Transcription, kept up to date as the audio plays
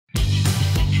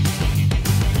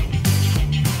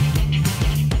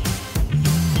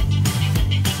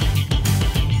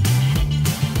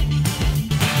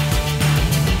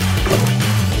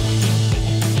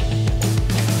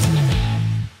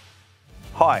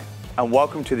and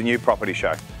welcome to the New Property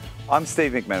Show. I'm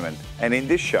Steve McMenamin, and in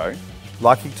this show,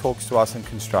 Lucky talks to us in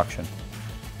construction.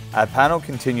 Our panel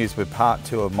continues with part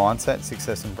 2 of Mindset,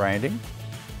 Success and Branding.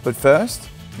 But first,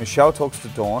 Michelle talks to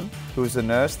Dawn, who is a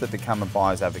nurse that became a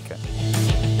buyer's advocate.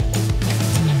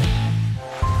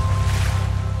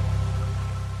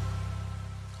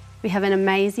 We have an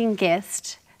amazing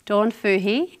guest, Dawn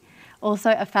Foughy,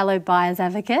 also a fellow buyer's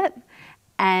advocate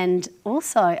and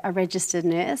also a registered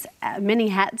nurse. Many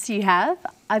hats you have.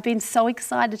 I've been so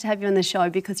excited to have you on the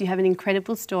show because you have an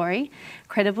incredible story,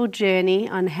 incredible journey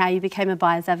on how you became a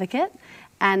buyer's advocate.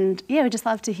 And yeah, we'd just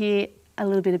love to hear a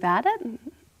little bit about it.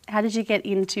 How did you get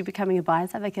into becoming a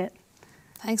buyer's advocate?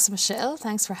 Thanks, Michelle.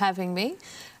 Thanks for having me.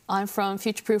 I'm from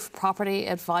Future Proof Property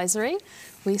Advisory.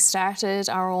 We started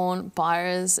our own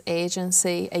buyer's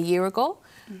agency a year ago.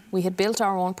 We had built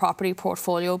our own property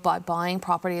portfolio by buying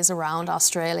properties around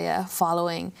Australia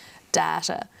following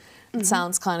data. It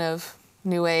sounds kind of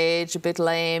new age, a bit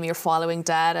lame. You're following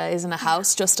data. Isn't a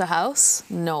house just a house?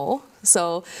 No.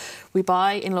 So we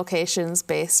buy in locations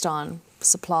based on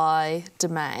supply,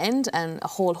 demand, and a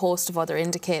whole host of other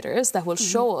indicators that will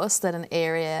show us that an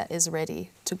area is ready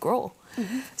to grow.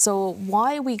 So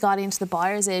why we got into the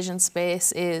buyer's agent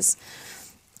space is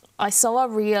I saw a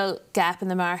real gap in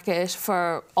the market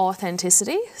for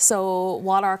authenticity. So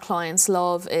what our clients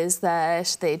love is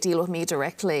that they deal with me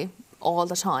directly all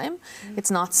the time.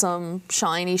 It's not some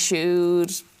shiny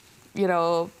shoed, you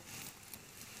know,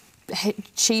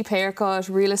 cheap haircut,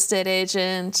 real estate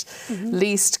agent,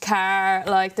 leased car.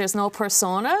 Like there's no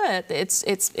persona.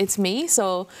 It's me.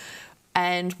 So,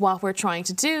 and what we're trying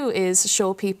to do is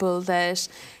show people that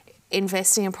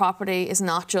investing in property is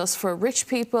not just for rich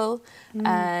people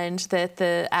and that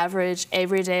the average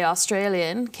everyday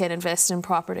Australian can invest in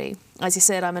property. As you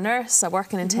said, I'm a nurse, I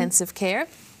work in intensive care,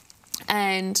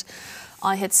 and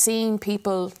I had seen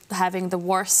people having the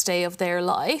worst day of their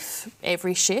life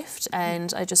every shift,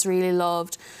 and I just really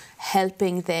loved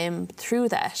helping them through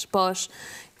that. But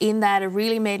in that, it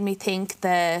really made me think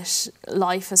that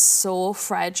life is so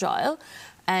fragile,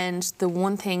 and the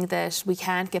one thing that we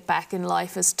can't get back in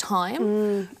life is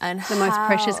time. And the most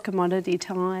precious commodity,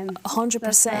 time.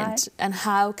 100%. Right. And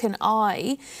how can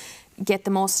I get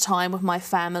the most time with my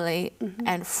family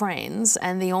and friends?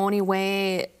 And the only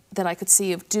way that I could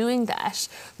see of doing that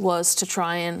was to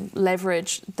try and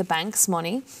leverage the bank's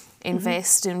money,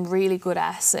 invest in really good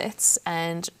assets,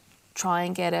 and try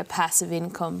and get a passive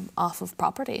income off of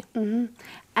property.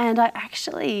 And I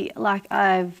actually,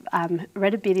 I've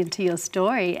read a bit into your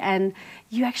story, and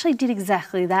you actually did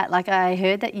exactly that. Like, I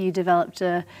heard that you developed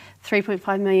a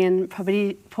 3.5 million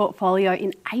property portfolio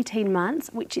in 18 months,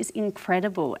 which is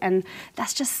incredible. And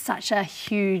that's just such a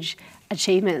huge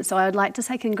achievement. So I would like to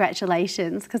say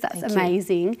congratulations, because that's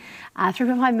amazing.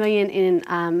 3.5 million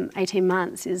in 18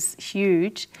 months is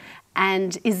huge.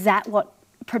 And is that what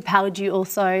propelled you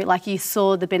also, like you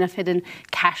saw the benefit in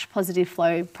cash positive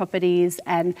flow properties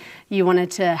and you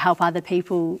wanted to help other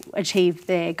people achieve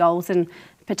their goals and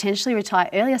potentially retire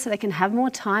earlier so they can have more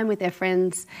time with their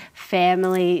friends,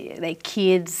 family, their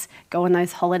kids, go on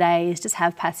those holidays, just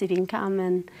have passive income?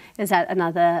 And is that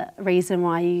another reason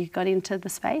why you got into the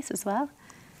space as well?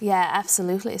 Yeah,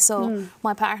 absolutely. So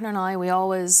my partner and I, we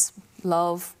always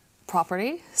love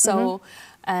property. So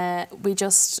we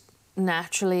just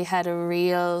naturally had a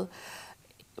real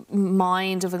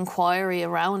mind of inquiry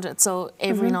around it. So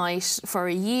every night for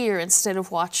a year, instead of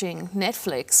watching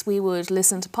Netflix, we would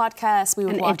listen to podcasts, we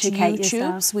would watch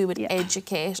YouTubes, we would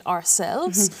educate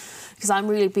ourselves. Because I'm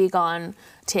really big on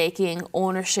taking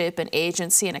ownership and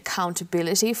agency and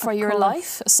accountability for your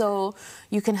life. So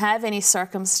you can have any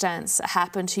circumstance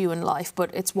happen to you in life, but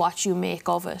it's what you make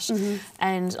of it.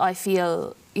 And I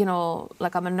feel, you know,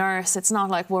 like I'm a nurse, it's not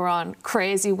like we're on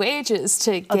crazy wages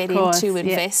to get into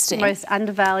investing. Most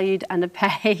undervalued,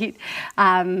 underpaid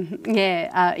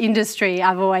industry,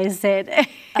 I've always said.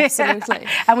 Absolutely.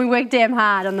 And we work damn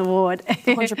hard on the ward.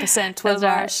 100%,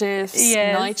 12-hour shifts,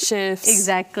 night shifts.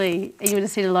 Exactly. You would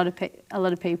have seen a lot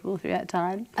of people through that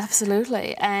time.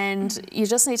 Absolutely. And you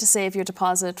just need to save your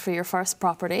deposit for your first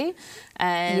property.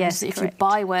 And if you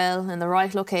buy well in the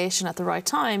right location at the right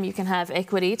time, you can have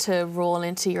equity to roll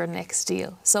into your next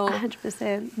deal. So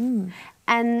 100%.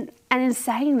 And in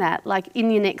saying that, like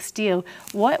in your next deal,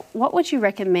 what would you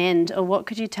recommend, or what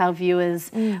could you tell viewers?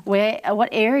 What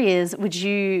areas would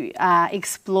you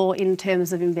explore in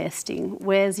terms of investing?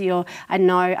 Where's your? I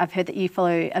know I've heard that you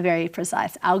follow a very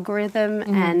precise algorithm,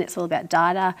 and it's all about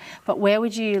data. But where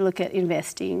would you look at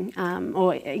investing,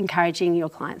 or encouraging your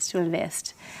clients to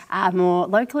invest? More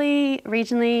locally,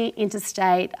 regionally,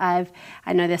 interstate. I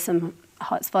know there's some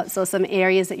hotspots or some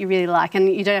areas that you really like,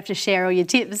 and you don't have to share all your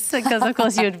tips because, of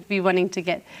course, you would be wanting to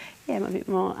get a bit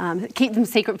more, keep them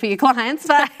secret for your clients.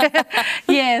 But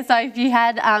yeah, so if you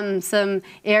had some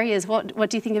areas, what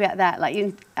do you think about that?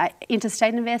 Like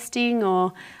interstate investing,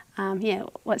 or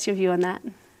what's your view on that?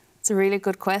 It's a really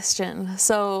good question.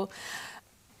 So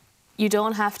you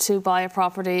don't have to buy a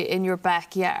property in your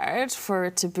backyard for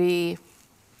it to be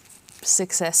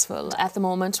successful. At the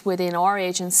moment, within our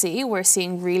agency, we're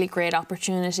seeing really great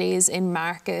opportunities in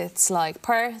markets like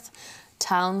Perth,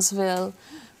 Townsville,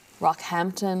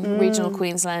 Rockhampton. Regional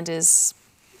Queensland is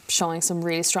showing some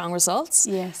really strong results.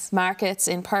 Yes. Markets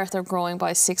in Perth are growing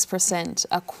by 6%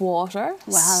 a quarter. Wow,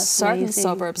 that's certain amazing.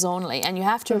 Suburbs only. And you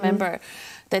have to remember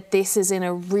that this is in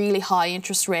a really high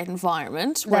interest rate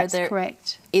environment where there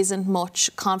isn't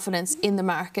much confidence in the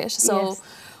market. So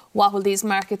what will these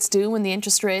markets do when the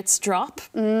interest rates drop?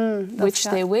 Which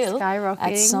they will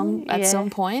at some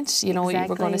point. You know,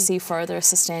 we're going to see further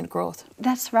sustained growth.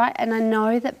 That's right. And I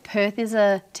know that Perth is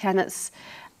a town that's,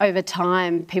 over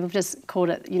time, people have just called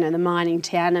it, you know, the mining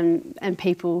town, and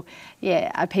people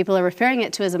are referring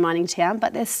it to as a mining town,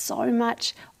 but there's so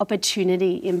much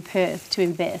opportunity in Perth to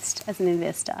invest as an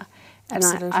investor. And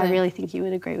I really think you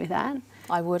would agree with that.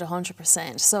 I would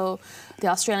 100%. So the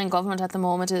Australian government at the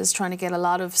moment is trying to get a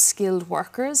lot of skilled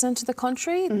workers into the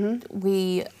country.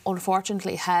 We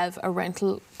unfortunately have a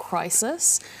rental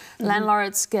crisis.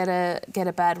 Landlords get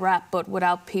a bad rap, but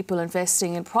without people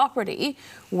investing in property,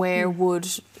 where would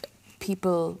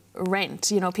people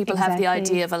rent? You know, people have the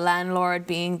idea of a landlord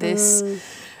being this,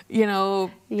 you know,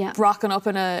 rocking up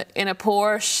in a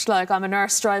Porsche, like I'm a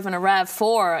nurse driving a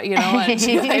RAV4, you know,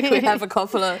 and like, we have a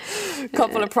couple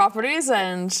of properties,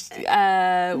 and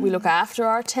we look after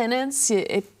our tenants.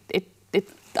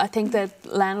 I think that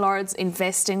landlords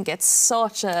investing gets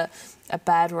such a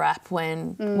bad rap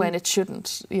when it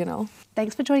shouldn't, you know.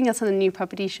 Thanks for joining us on the New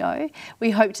Property Show.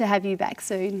 We hope to have you back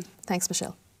soon. Thanks,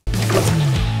 Michelle.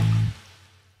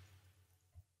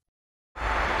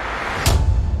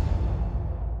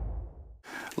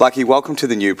 Lucky, welcome to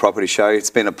the New Property Show. It's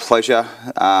been a pleasure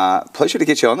to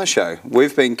get you on the show.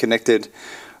 We've been connected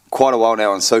quite a while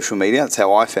now on social media. That's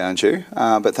how I found you.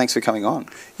 But thanks for coming on.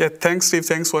 Yeah, thanks, Steve.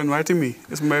 Thanks for inviting me.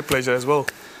 It's my pleasure as well.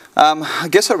 I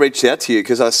guess I reached out to you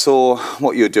because I saw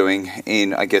what you're doing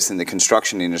in the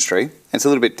construction industry. It's a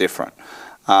little bit different.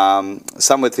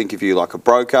 Some would think of you like a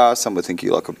broker. Some would think of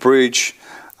you like a bridge.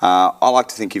 I like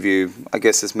to think of you, I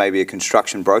guess, as maybe a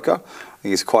construction broker. I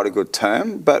think it's quite a good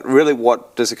term. But really,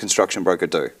 what does a construction broker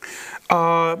do?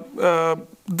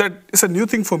 That is a new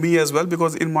thing for me as well,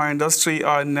 because in my industry,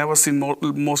 I've never seen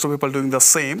most of people doing the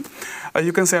same.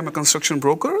 You can say I'm a construction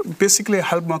broker. Basically, I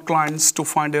help my clients to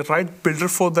find a right builder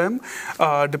for them,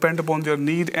 depend upon their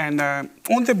need, and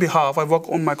on their behalf, I work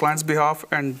on my client's behalf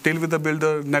and deal with the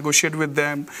builder, negotiate with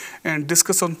them, and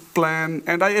discuss on plan,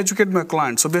 and I educate my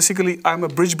client. So basically, I'm a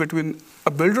bridge between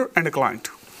a builder and a client.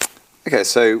 Okay,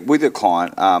 so with your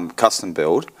client, custom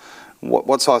build,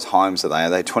 what size homes are they? Are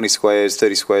they 20 squares,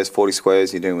 30 squares, 40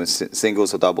 squares? You're doing with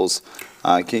singles or doubles?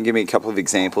 Can you give me a couple of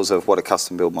examples of what a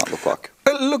custom build might look like?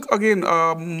 Look, again,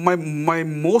 my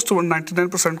most over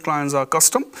 99% clients are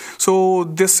custom.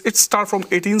 So it starts from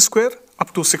 18 square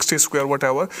up to 60 square,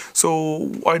 whatever.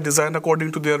 So I design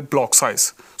according to their block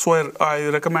size. So I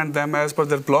recommend them as per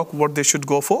their block what they should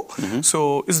go for.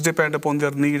 So it's depend upon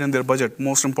their need and their budget,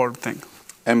 most important thing.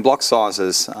 And block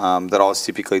sizes that I was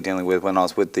typically dealing with when I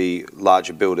was with the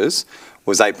larger builders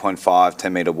was 8.5,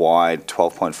 10 metre wide,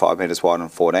 12.5 metres wide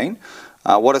and 14.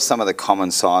 What are some of the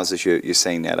common sizes you're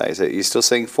seeing nowadays? Are you still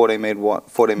seeing 14 metre wide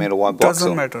blocks?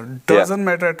 Doesn't matter. Doesn't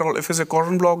matter at all. If it's a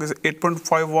cotton block, it's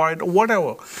 8.5 wide,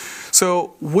 whatever.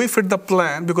 So we fit the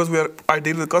plan, because I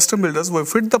deal with custom builders. We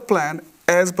fit the plan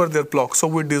as per their block. So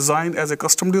we design as a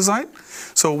custom design.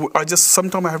 So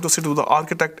sometimes I have to sit with the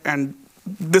architect and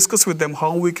discuss with them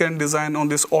how we can design on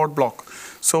this odd block.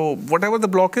 So whatever the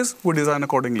block is, we design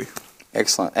accordingly.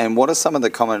 Excellent. And what are some of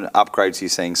the common upgrades you're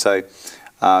seeing? So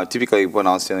typically when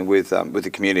I was dealing with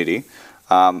the community,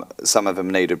 some of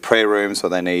them needed prayer rooms, or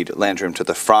they need lounge room to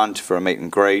the front for a meet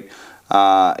and greet.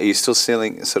 Are you still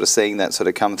seeing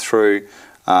that come through?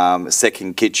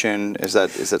 Second kitchen, is that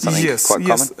something quite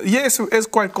common? Yes, it's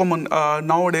quite common.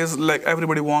 Nowadays, like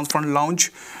everybody wants front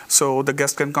lounge, so the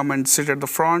guest can come and sit at the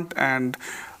front. And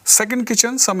second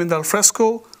kitchen, some in the al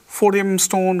fresco, 40 mm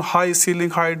stone, high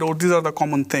ceiling, high door, these are the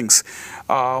common things.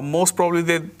 Most probably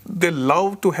they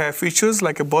love to have features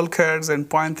like a bulkheads and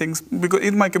pine things, because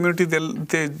in my community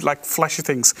they like flashy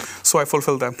things, so I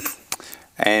fulfill them.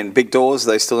 And big doors,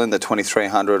 they still in the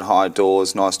 2300 high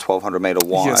doors, nice 1200 metre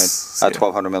wide, Yes, yeah.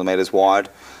 1200 millimetres wide.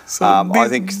 So I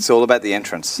think it's all about the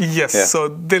entrance. Yes, Yeah. so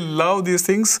they love these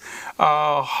things.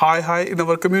 High in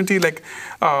our community, like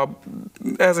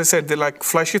as I said, they like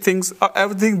flashy things.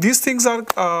 Everything. These things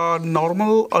are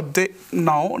normal a day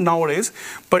nowadays,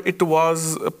 but it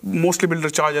was mostly builder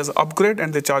charges upgrade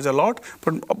and they charge a lot.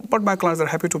 But my clients are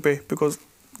happy to pay because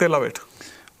they love it.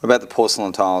 What about the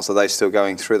porcelain tiles? Are they still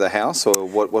going through the house, or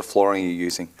what flooring are you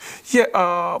using?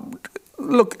 Yeah.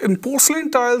 Look, in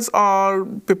porcelain tiles,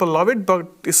 people love it, but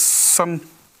some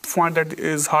find that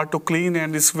is hard to clean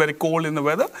and it's very cold in the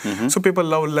weather. So people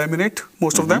love laminate,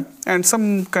 most of them, and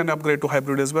some can upgrade to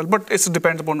hybrid as well. But it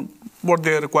depends upon what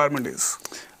their requirement is.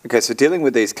 Okay, so dealing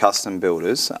with these custom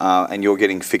builders, and you're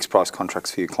getting fixed price contracts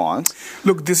for your clients.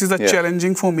 Look, this is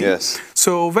challenging for me. Yes.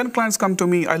 So when clients come to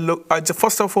me,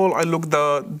 first of all, I look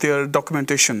their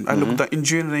documentation. I look the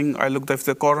engineering. I look if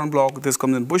the cordon block, this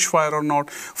comes in bushfire or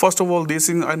not. First of all, these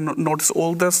things, I notice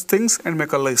all those things and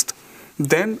make a list.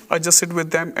 Then I just sit with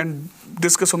them and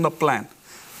discuss on the plan.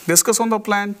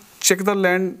 Check the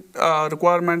land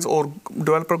requirements or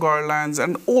developer guidelines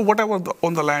and all whatever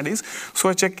on the land is. So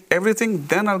I check everything,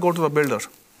 then I'll go to the builder.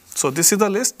 So this is the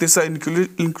list, this is the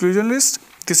inclusion list,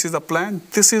 this is the plan,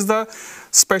 this is the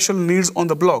special needs on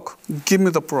the block. Give me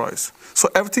the price. So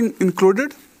everything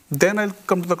included, then I'll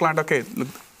come to the client, okay, look,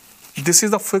 this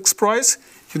is the fixed price,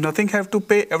 you nothing have to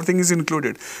pay, everything is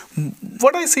included.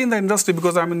 What I see in the industry,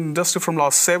 because I'm in the industry from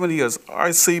last 7 years,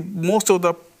 I see most of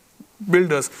the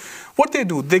builders, what they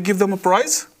do, they give them a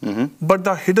price, but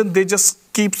they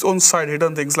just keeps on side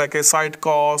hidden things like a site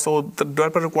cost or the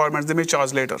developer requirements, they may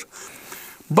charge later.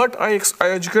 But I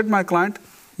educate my client,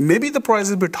 maybe the price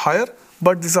is a bit higher,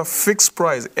 but this is a fixed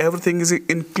price, everything is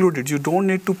included, you don't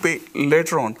need to pay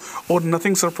later on, or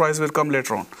nothing surprise will come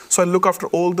later on. So I look after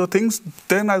all the things,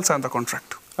 then I'll sign the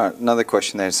contract. All right, another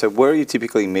question there. So where are you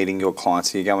typically meeting your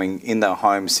clients? Are you going in their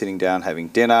home, sitting down, having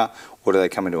dinner, or do they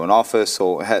come into an office,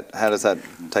 or how does that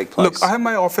take place? Look, I have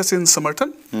my office in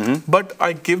Somerton, but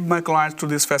I give my clients to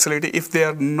this facility. If they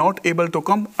are not able to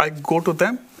come, I go to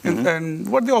them, and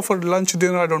what they offer, lunch,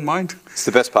 dinner, I don't mind. It's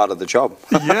the best part of the job.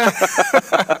 Yeah.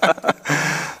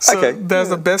 So okay. that's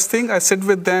the best thing. I sit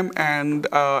with them, and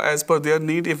as per their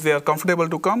need, if they are comfortable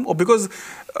to come, or because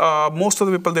most of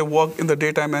the people, they work in the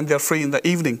daytime and they're free in the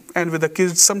evening. And with the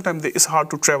kids, sometimes it's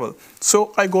hard to travel.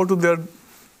 So I go to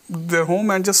their home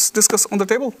and just discuss on the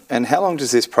table. And how long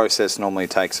does this process normally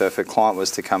take? So if a client was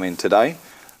to come in today,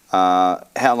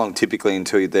 how long typically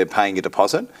until they're paying a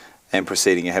deposit and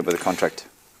proceeding ahead with the contract?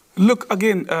 Look,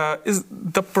 again,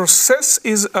 the process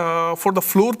is for the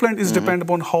floor plan is depend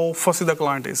upon how fussy the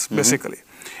client is, basically.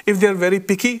 If they're very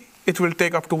picky, it will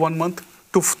take up to 1 month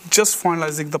to just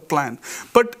finalizing the plan.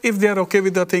 But if they're okay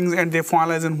with the things and they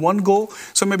finalize in one go,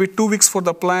 so maybe 2 weeks for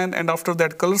the plan, and after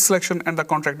that color selection and the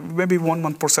contract, maybe 1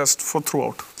 month process for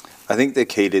throughout. I think the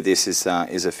key to this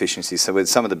is efficiency. So with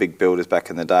some of the big builders back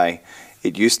in the day,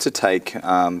 it used to take,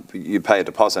 you pay a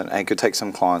deposit, and it could take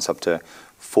some clients up to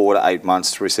 4 to 8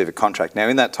 months to receive a contract. Now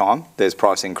in that time, there's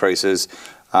price increases,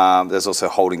 there's also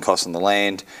holding costs on the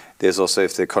land, there's also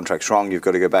if the contract's wrong, you've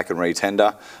got to go back and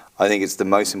re-tender. I think it's the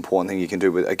most important thing you can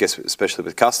do, with, I guess, especially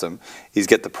with custom, is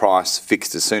get the price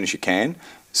fixed as soon as you can.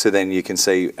 So then you can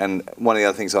see, and one of the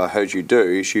other things I heard you do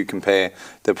is you compare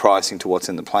the pricing to what's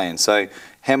in the plan. So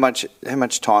how much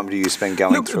time do you spend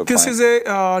going through a plan? This is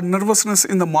a nervousness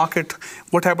in the market,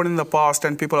 what happened in the past,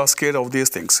 and people are scared of these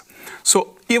things.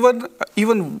 So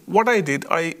even what I did,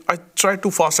 I tried to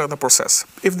fast track the process.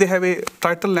 If they have a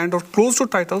title land or close to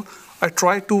title, I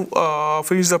try to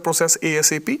finish the process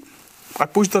ASAP. I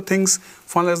push the things,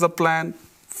 finalize the plan,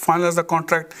 finalize the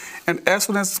contract, and as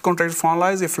soon as the contract is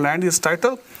finalized, if land is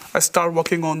title, I start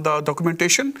working on the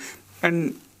documentation,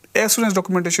 and as soon as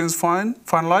documentation is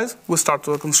finalized, we start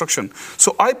the construction.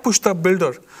 So I push the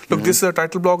builder, look, this is a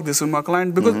title block, this is my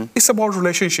client, because it's about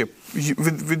relationship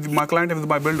with my client and with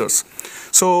my builders.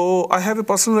 So I have a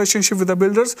personal relationship with the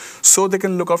builders, so they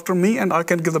can look after me and I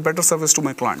can give the better service to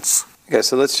my clients. Okay,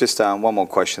 so let's just, one more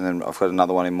question, then I've got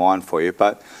another one in mind for you,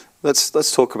 but let's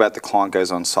talk about the client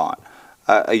goes on site.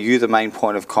 Are you the main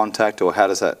point of contact, or how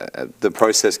does that, the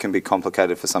process can be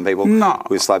complicated for some people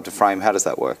with slab to frame, how does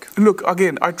that work? Look,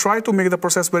 again, I try to make the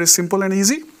process very simple and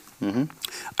easy.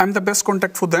 I'm the best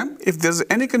contact for them. If there's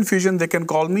any confusion, they can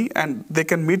call me and they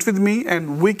can meet with me,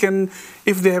 and we can,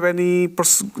 if they have any,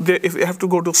 if they have to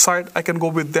go to site, I can go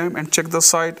with them and check the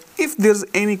site. If there's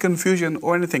any confusion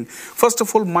or anything, first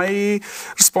of all, my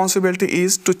responsibility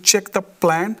is to check the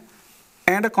plan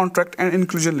and a contract and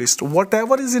inclusion list.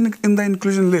 Whatever is in the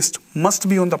inclusion list must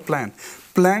be on the plan.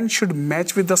 plan should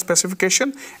match with the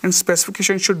specification, and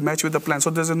specification should match with the plan. So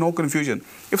there's no confusion.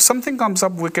 If something comes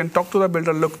up, we can talk to the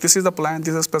builder, look, this is the plan, this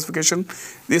is the specification,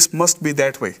 this must be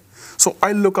that way. So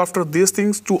I look after these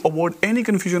things to avoid any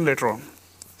confusion later on.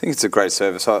 I think it's a great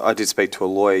service. I did speak to a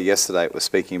lawyer yesterday that was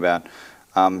speaking about,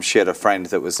 she had a friend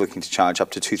that was looking to charge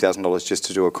up to $2,000 just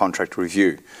to do a contract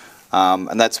review.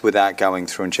 And that's without going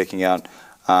through and checking out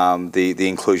the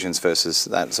inclusions versus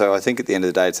that. So I think at the end of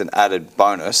the day, it's an added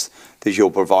bonus that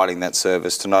you're providing that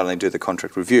service to not only do the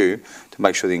contract review, to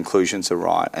make sure the inclusions are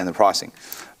right and the pricing.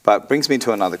 But it brings me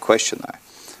to another question though.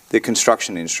 The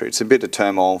construction industry, it's a bit of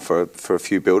turmoil for a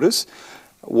few builders.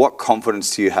 What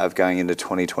confidence do you have going into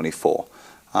 2024?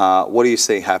 What do you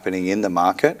see happening in the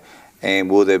market? And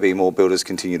will there be more builders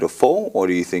continue to fall, or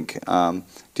do you think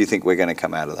we're going to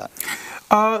come out of that?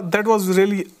 That was a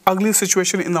really ugly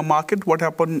situation in the market, what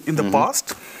happened in the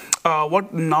past.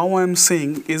 What now I'm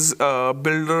seeing is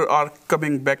builders are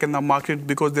coming back in the market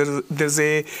because there's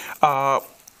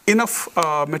enough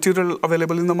material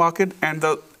available in the market, and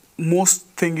the most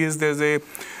thing is there's a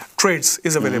trades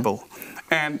is available.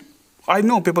 And I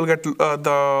know people get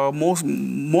the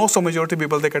most or majority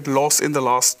people, they get lost in the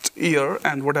last year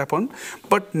and what happened,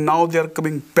 but now they are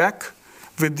coming back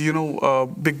with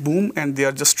big boom, and they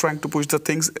are just trying to push the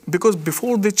things, because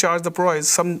before they charge the price,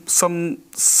 some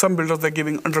builders they're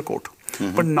giving underquote,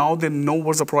 but now they know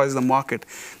what's the price in the market.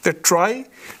 They try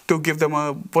to give them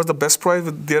what's the best price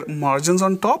with their margins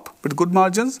on top, with good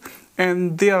margins,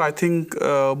 and they are, I think,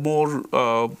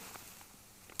 more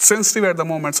sensitive at the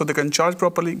moment, so they can charge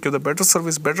properly, give the better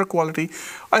service, better quality.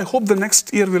 I hope the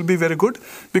next year will be very good,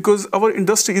 because our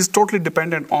industry is totally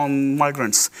dependent on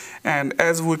migrants. And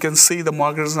as we can see, the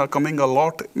migrants are coming a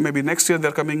lot. Maybe next year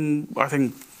they're coming, I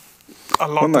think, a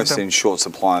lot. We're almost in short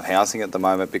supply of housing at the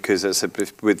moment, because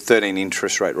with 13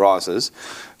 interest rate rises,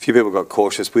 a few people got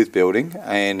cautious with building,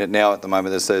 and now at the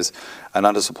moment there's an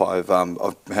undersupply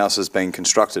of houses being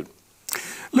constructed.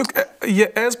 Look, yeah,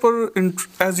 as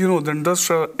you know,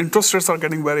 the interest rates are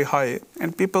getting very high,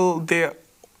 and people,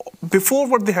 before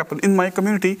what they happen in my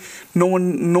community, no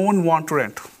one want to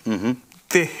rent.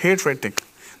 They hate renting.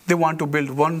 They want to build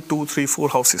 1, 2, 3, 4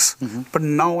 houses. But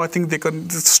now I think they can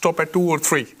just stop at 2 or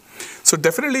 3. So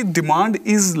definitely demand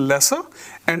is lesser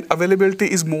and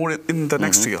availability is more in the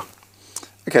next year.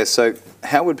 Okay, so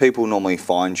how would people normally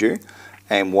find you,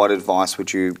 and what advice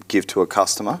would you give to a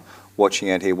customer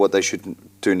watching out here, what they should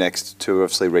do next to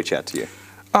obviously reach out to you?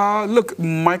 Look,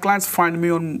 my clients find me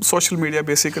on social media,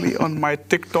 basically on my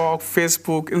TikTok,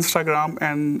 Facebook, Instagram,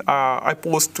 and I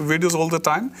post videos all the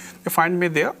time. They find me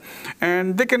there,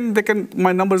 and they can.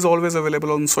 My number is always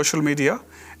available on social media,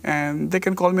 and they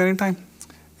can call me anytime.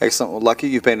 Excellent. Well, Lucky,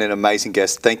 you've been an amazing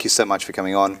guest. Thank you so much for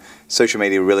coming on. Social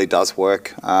media really does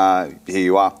work. Here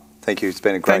you are. Thank you. It's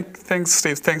been a great. Thanks,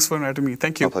 Steve. Thanks for inviting me.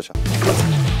 Thank you. My pleasure.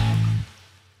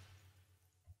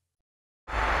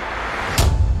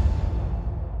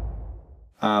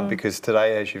 Because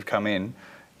today, as you've come in,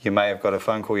 you may have got a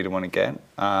phone call you didn't want to get.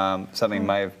 Something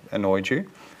may have annoyed you,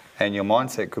 and your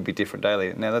mindset could be different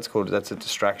daily. Now that's a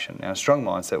distraction. Now a strong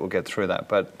mindset will get through that,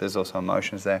 but there's also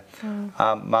emotions there.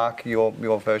 Mark, your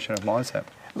version of mindset.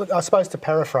 Look, I suppose to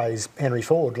paraphrase Henry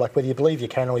Ford, like whether you believe you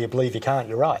can or you believe you can't,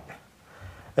 you're right.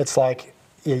 It's like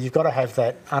you've got to have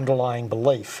that underlying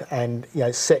belief and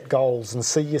set goals and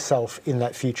see yourself in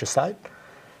that future state.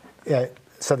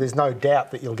 So there's no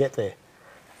doubt that you'll get there.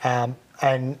 And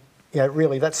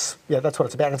really that's what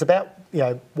it's about. And it's about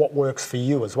what works for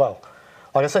you as well.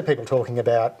 Like I see people talking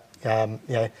about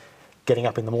getting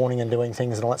up in the morning and doing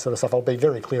things and all that sort of stuff. I'll be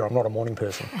very clear, I'm not a morning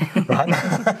person, right?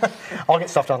 I'll get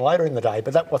stuff done later in the day,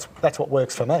 but that's what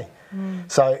works for me.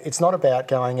 So it's not about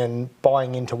going and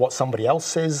buying into what somebody else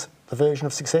says the version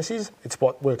of success is. It's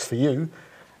what works for you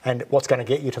and what's going to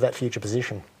get you to that future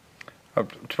position.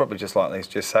 I'd probably just like to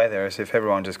just say there is if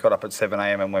everyone just got up at 7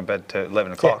 a.m. and went bed to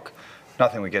 11 o'clock,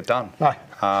 nothing would get done.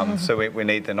 No. So we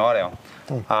need the night owl.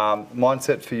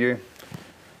 Mindset for you?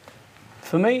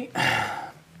 For me,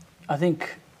 I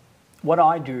think what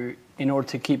I do in order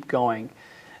to keep going,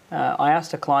 I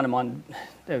asked a client of mine,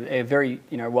 a very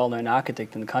well-known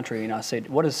architect in the country, and I said,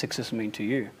 what does success mean to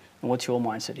you? And what's your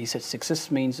mindset? He said, success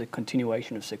means a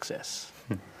continuation of success.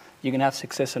 You can have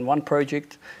success in one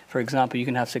project. For example, you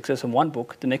can have success in one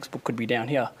book. The next book could be down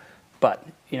here. But,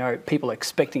 people are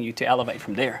expecting you to elevate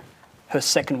from there. Her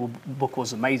second book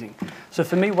was amazing. So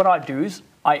for me, what I do is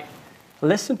I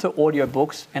listen to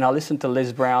audiobooks, and I listen to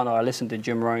Les Brown or I listen to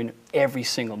Jim Rohn every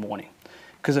single morning.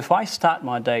 Because if I start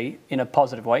my day in a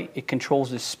positive way, it controls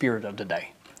the spirit of the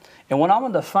day. And when I'm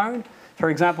on the phone,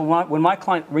 for example, when my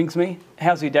client rings me,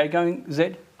 how's your day going,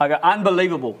 Zed? I go,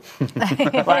 unbelievable.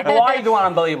 Like, why are you doing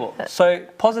unbelievable? So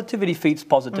positivity feeds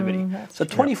positivity. So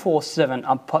 24/7,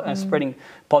 I'm spreading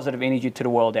positive energy to the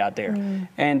world out there.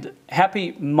 And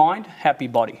happy mind, happy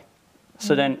body.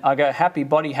 So then I go, happy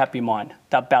body, happy mind,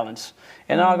 that balance.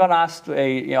 And then I got asked,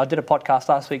 I did a podcast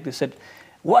last week that said,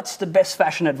 what's the best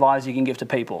fashion advice you can give to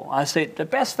people? I said, the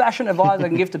best fashion advice I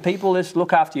can give to people is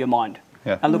look after your mind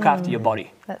and look after your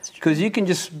body. That's true. Because you can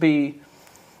just be,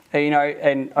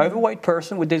 an overweight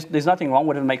person. There's nothing wrong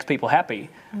with it. It makes people happy.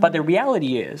 But the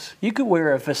reality is, you could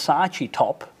wear a Versace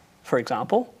top, for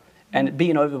example, and be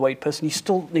an overweight person. You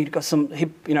still need to got some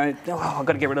hip, I've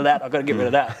got to get rid of that. I've got to get rid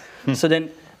of that. So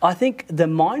then I think the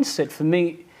mindset for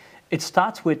me, it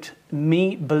starts with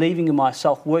me believing in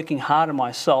myself, working hard on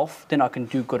myself, then I can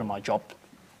do good on my job,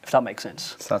 if that makes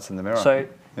sense. Starts in the mirror. So,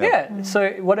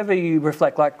 so whatever you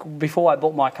reflect, like before I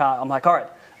bought my car, I'm like, all right,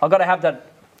 I've got to have that,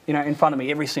 in front of me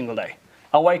every single day.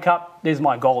 I wake up, there's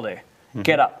my goal there.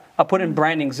 Get up. I put in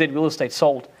branding, Z Real Estate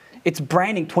sold. It's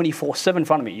branding 24/7 in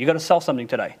front of me. You got to sell something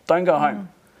today. Don't go home.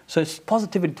 So it's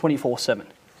positivity 24/7.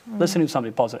 Listening to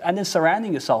something positive. And then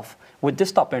surrounding yourself with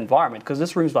this type of environment, because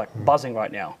this room's like buzzing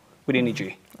right now with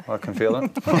energy. I can feel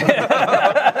it.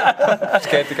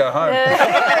 Scared to go home.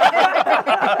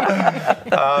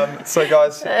 So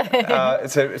guys,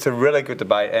 it's a really good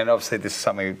debate, and obviously this is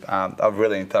something I've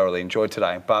really thoroughly enjoyed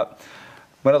today. But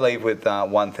I'm going to leave with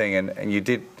one thing, and you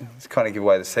did kind of give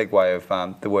away the segue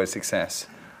of the word success.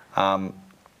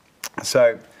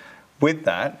 So with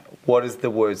that, what does the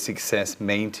word success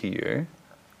mean to you?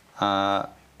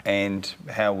 And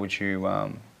how would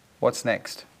you, what's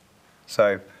next?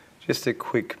 So just a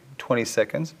quick 20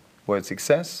 seconds, word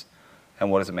success,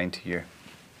 and what does it mean to you?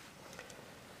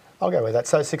 I'll go with that.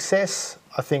 So success,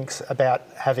 I think, is about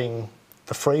having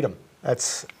the freedom.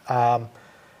 It's not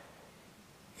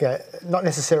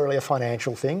necessarily a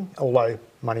financial thing, although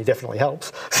money definitely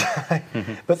helps.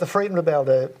 But the freedom to be able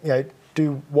to,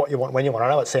 do what you want when you want. I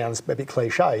know it sounds a bit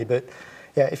cliche, but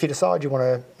if you decide you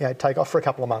want to, take off for a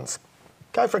couple of months,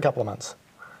 go for a couple of months.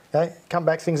 Come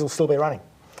back, things will still be running.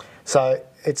 So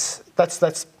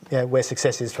that's where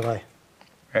success is for me.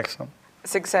 Excellent.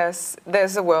 Success,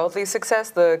 there's a worldly success,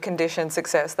 the conditioned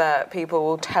success that people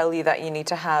will tell you that you need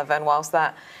to have, and whilst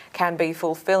that can be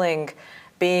fulfilling,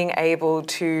 being able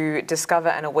to discover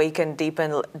and awaken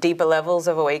deeper levels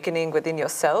of awakening within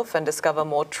yourself and discover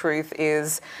more truth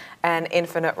is an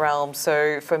infinite realm.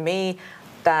 So for me,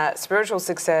 that spiritual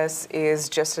success is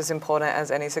just as important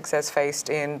as any success faced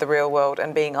in the real world,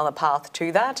 and being on the path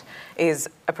to that is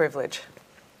a privilege.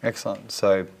 Excellent.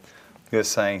 So you're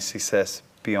saying success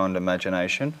beyond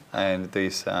imagination and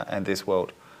this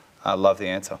world. I love the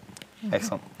answer.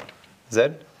 Excellent.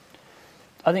 Zed?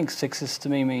 I think success to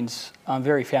me means I'm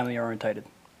very family orientated.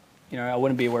 I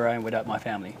wouldn't be where I am without my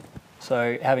family.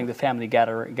 So having the family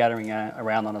gathering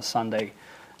around on a Sunday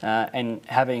and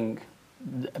having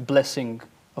a blessing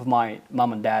of my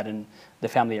mum and dad and the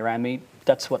family around me,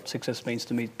 that's what success means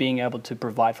to me, being able to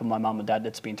provide for my mum and dad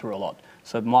that's been through a lot.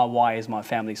 So my why is my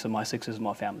family, so my success is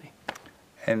my family.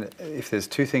 And if there's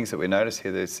two things that we notice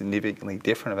here that's significantly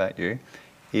different about you,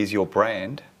 is your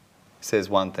brand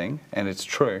says one thing, and it's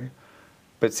true,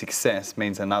 but success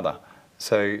means another.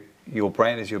 So your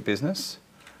brand is your business,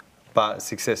 but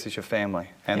success is your family,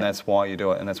 and that's why you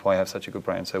do it, and that's why you have such a good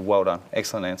brand. So well done.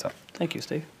 Excellent answer. Thank you,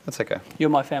 Steve. That's okay. You're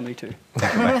my family too.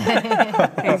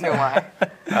 He's your why.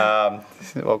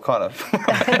 Well, kind of.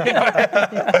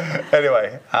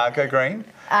 Anyway, go green.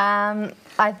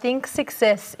 I think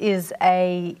success is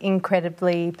a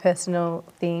incredibly personal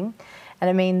thing, and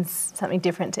it means something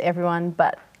different to everyone.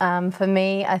 But for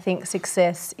me, I think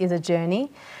success is a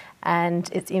journey, and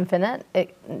it's infinite.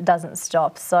 It doesn't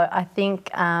stop. So I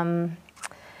think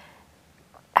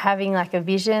having like a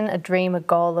vision, a dream, a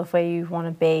goal of where you want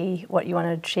to be, what you want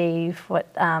to achieve, what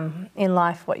in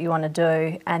life, what you want to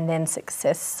do, and then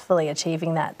successfully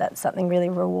achieving that, that's something really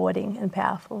rewarding and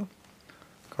powerful.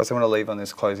 Guys, I want to leave on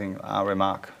this closing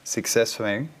remark. Success for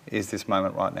me is this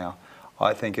moment right now.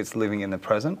 I think it's living in the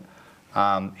present.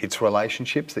 It's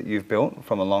relationships that you've built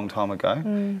from a long time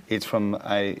ago. It's from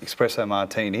a espresso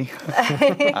martini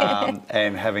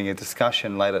and having a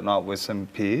discussion late at night with some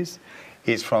peers.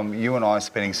 It's from you and I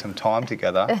spending some time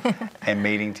together and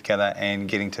meeting together and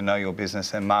getting to know your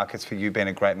business, and markets for you being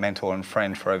a great mentor and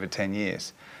friend for over 10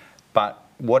 years. But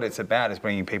what it's about is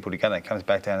bringing people together. It comes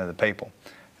back down to the people.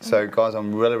 So guys,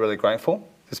 I'm really, really grateful.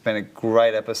 It's been a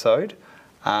great episode.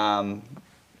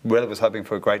 Really was hoping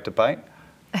for a great debate,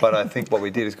 but I think what we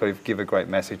did is give a great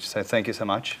message. So thank you so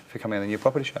much for coming on the New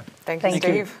Property Show. Thank you,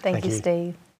 Steve. Thank you,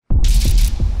 Steve.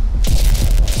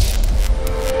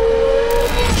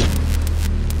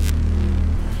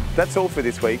 That's all for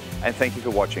this week, and thank you for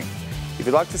watching. If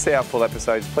you'd like to see our full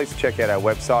episodes, please check out our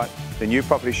website,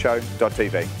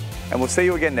 thenewpropertyshow.tv. And we'll see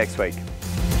you again next week.